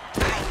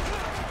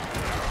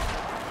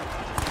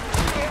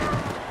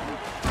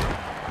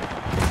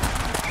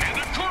 And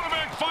the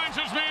quarterback finds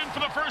his man for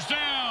the first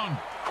down.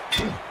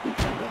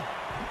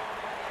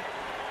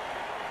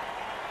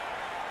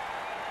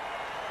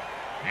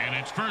 And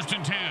it's 1st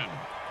and 10.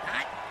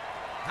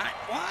 Hot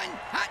one.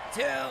 Hot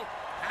two.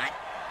 Hot.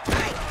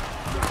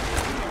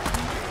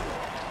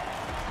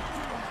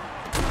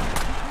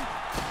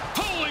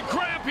 Holy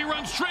crap, he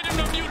runs straight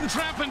into a mutant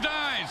trap and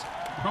dies.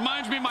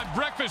 Reminds me of my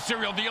breakfast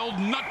cereal, the old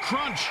Nut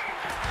Crunch.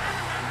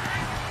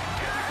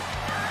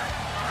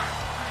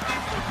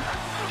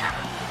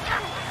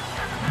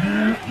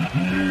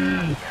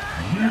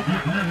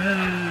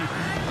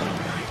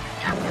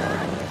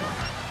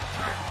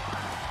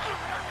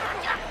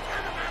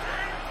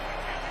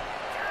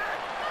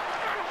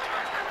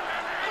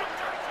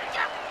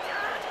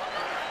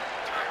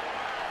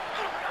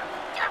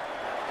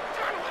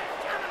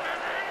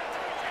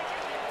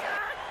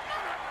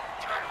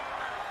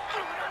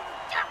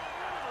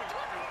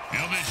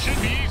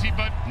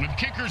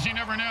 kickers, you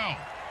never know.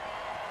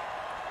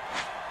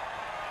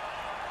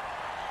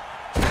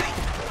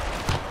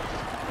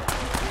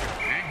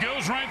 It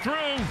goes right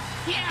through.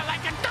 Yeah,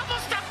 like a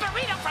double-stuffed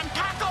burrito from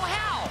Taco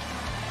Hell.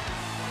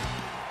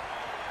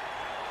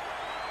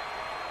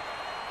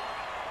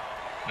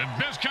 The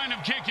best kind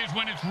of kick is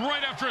when it's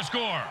right after a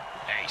score.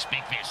 Hey,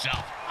 speak for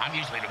yourself. I'm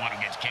usually the one who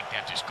gets kicked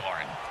after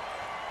scoring.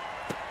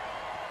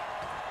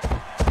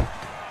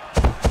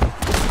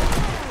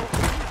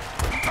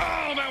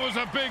 Oh, that was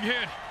a big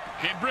hit.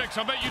 Hey, Bricks,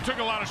 I bet you took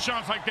a lot of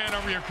shots like that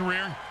over your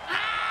career.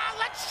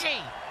 Let's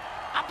see.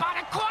 About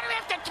a quarter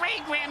after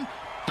 3, Grim,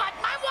 but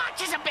my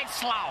watch is a bit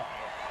slow.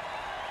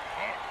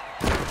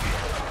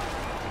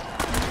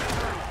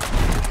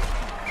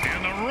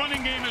 And the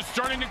running game is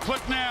starting to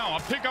click now.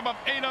 A pickup of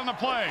 8 on the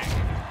play.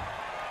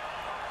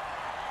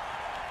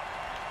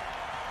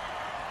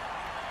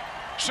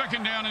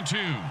 Second down and 2.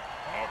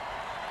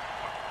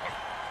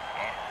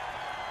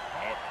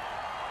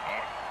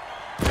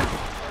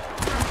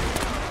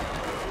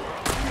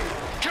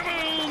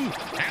 Kaboom!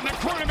 And the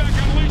quarterback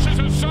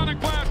unleashes a sonic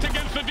blast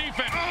against the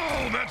defense.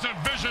 Oh, that's a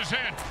vicious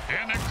hit.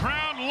 And the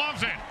crowd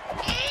loves it.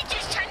 He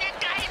just turned that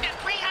guy into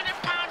 300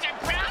 pounds of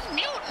ground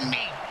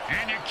mutiny.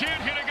 And you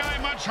can't hit a guy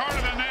much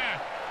harder than that.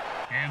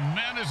 And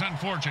that is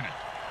unfortunate.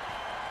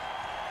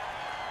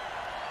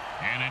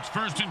 And it's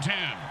 1st and 10.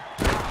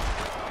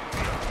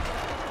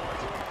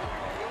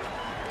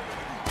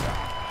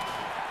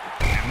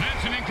 And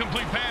that's an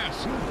incomplete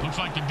pass. Looks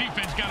like the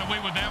defense got away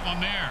with that one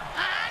there.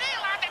 They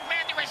allowed to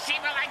grab the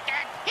receiver like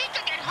that. He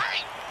could get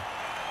hurt.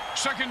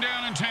 Second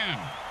down and 10.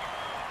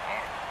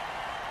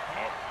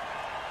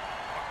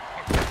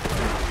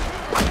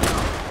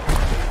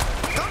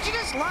 Don't you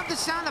just love the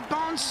sound of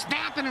bones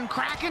snapping and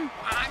cracking?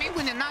 I mean,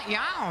 when they're not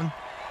your own.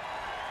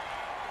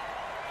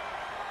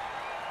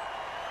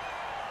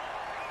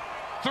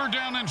 Third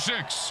down and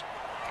 6.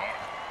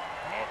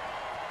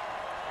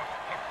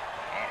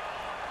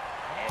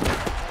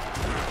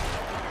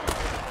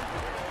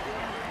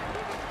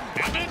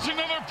 And that's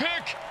another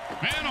pick.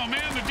 Man, oh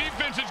man, the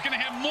defense is going to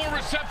have more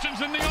receptions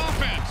than the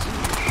offense.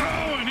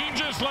 Oh, and he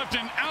just left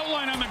an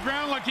outline on the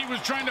ground like he was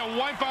trying to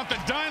wipe out the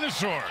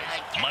dinosaurs.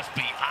 Must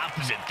be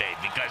opposite day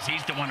because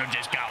he's the one who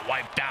just got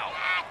wiped out.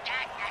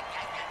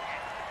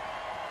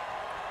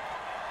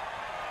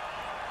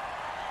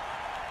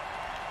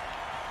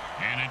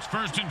 And it's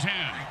 1st and 10.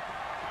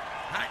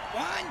 Hot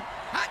 1,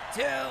 hot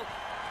 2,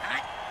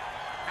 hot.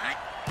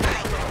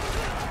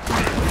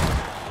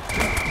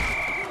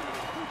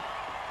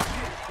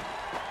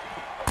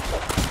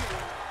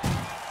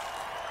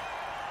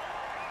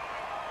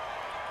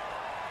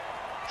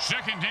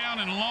 Second down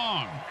and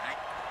long.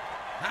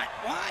 Hot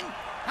 1,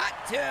 hot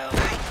 2.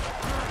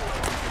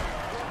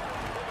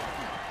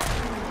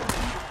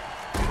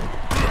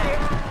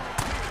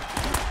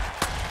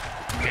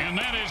 And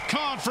that is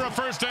caught for a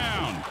first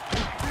down.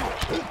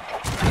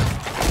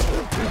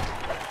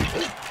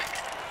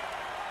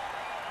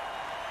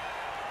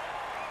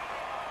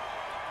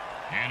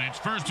 And it's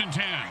 1st and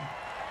 10.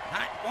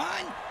 Hot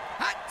 1,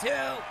 hot 2,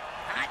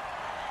 hot.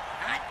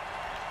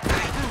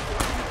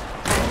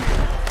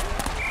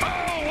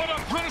 Oh, what a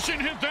punishing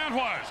hit that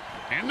was.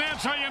 And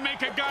that's how you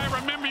make a guy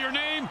remember your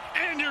name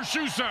and your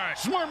shoe size.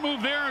 Smart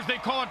move there as they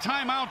call a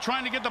timeout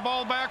trying to get the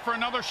ball back for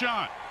another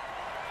shot.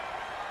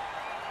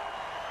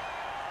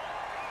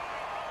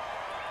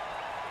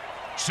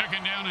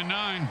 Second down and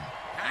 9.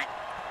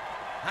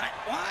 Hot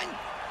 1,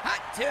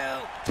 hot 2.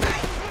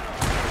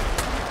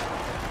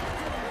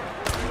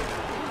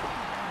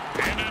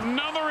 And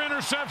another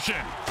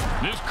interception.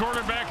 This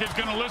quarterback is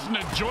going to listen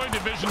to Joy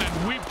Division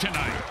and weep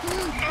tonight.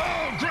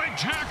 Oh, great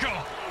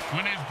tackle.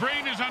 When his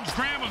brain is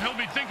unscrambled, he'll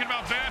be thinking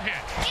about that hit.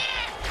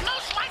 Yeah,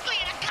 most likely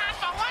in a car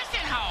for horse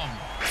at home.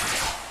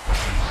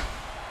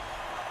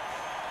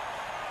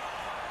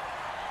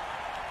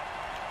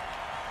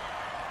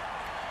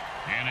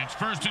 And it's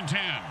 1st and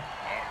 10.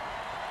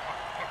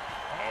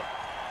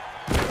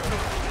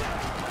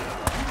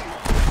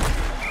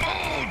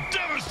 Oh,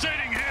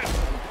 devastating hit.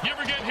 You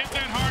ever get hit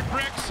that hard,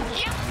 Bricks?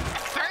 Yep,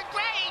 3rd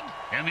grade.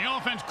 And the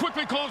offense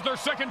quickly closed their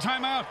second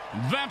timeout.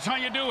 That's how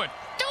you do it.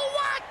 Do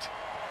what?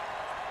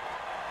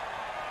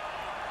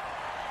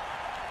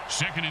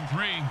 2nd and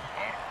 3.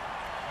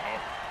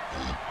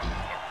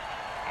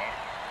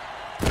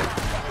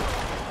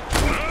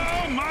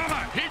 Oh,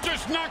 mama! He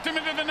just knocked him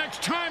into the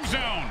next time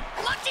zone.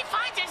 Once he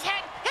finds his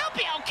head, he'll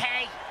be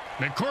okay.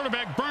 The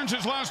quarterback burns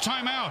his last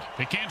time out.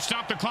 They can't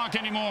stop the clock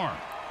anymore.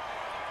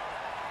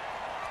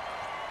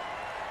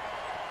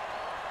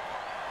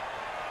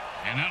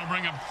 And that'll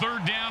bring up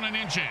 3rd down and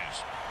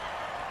inches.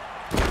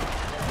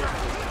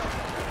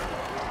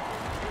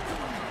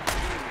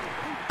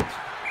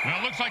 Well,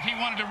 it looks like he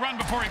wanted to run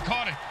before he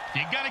caught it.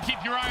 You got to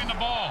keep your eye on the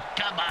ball.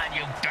 Come on,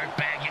 you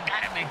dirtbag. You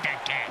got to make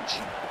that catch.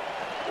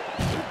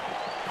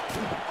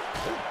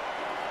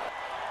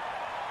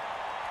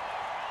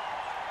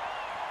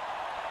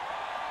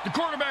 The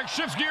quarterback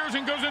shifts gears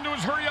and goes into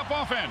his hurry-up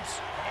offense.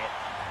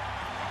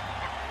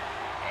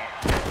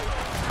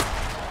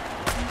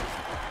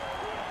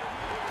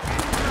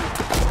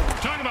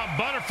 Time Talk about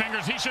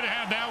butterfingers. He should have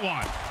had that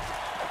one.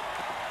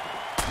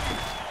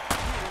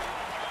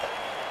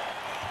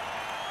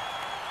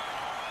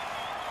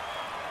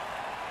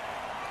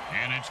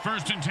 And it's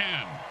 1st and 10.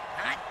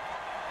 Hot.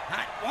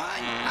 Hot 1.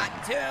 Hot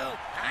 2.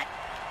 Hot.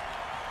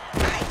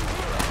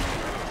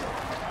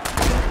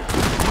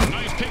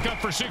 Nice pickup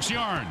for 6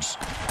 yards.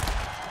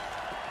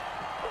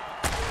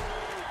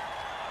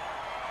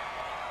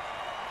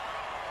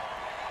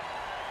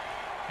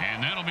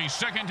 And that'll be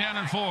 2nd down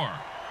and 4.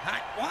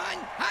 Hot 1.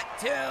 Hot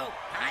 2.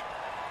 Hot.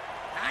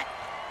 Hot.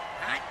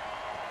 Hot.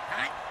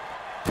 Hot.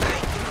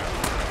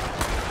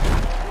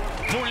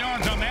 4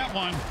 yards on that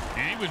one.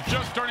 And he was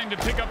just starting to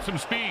pick up some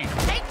speed.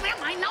 Hey, Grim,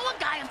 I know a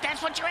guy if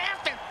that's what you're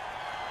after.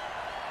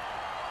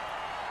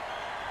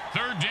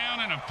 3rd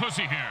down and a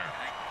pussy here.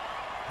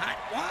 Hot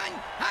 1.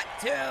 Hot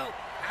 2.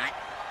 Hot.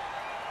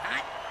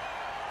 Hot.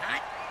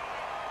 Hot.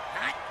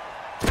 Hot.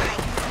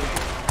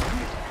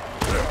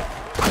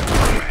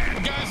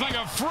 Guys like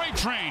a freight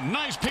train.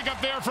 Nice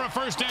pickup there for a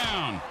 1st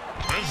down.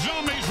 The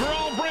Zombies were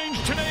all brains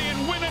today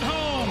and win at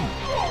home.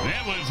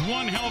 That was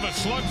one hell of a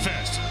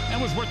slugfest. That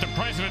was worth the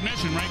price of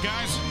admission, right,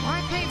 guys? Well,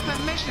 I paid for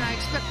admission. I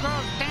expect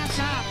girls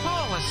dancing on a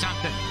pole or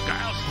something.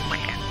 Girls,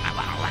 man, I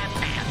want a lap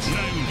dance. You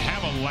don't even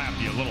have a lap,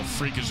 you little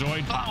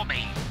freakazoid. Follow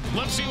me.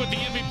 Let's see what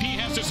the MVP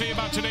has to say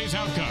about today's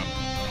outcome.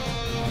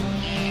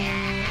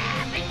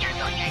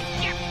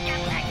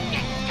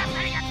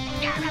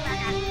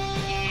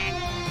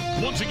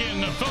 Once again,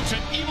 the folks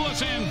at Evil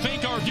SN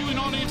thank our viewing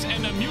audience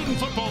and the Mutant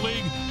Football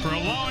League for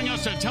allowing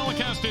us to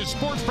telecast this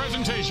sports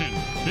presentation.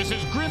 This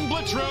is Grim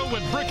Blitzrow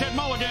with Brickhead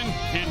Mulligan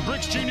and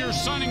Bricks Jr.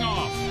 signing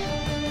off.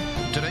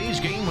 Today's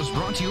game was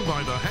brought to you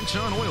by the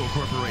Hexon Oil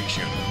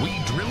Corporation. We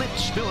drill it,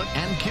 spill it,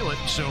 and kill it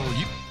so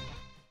you...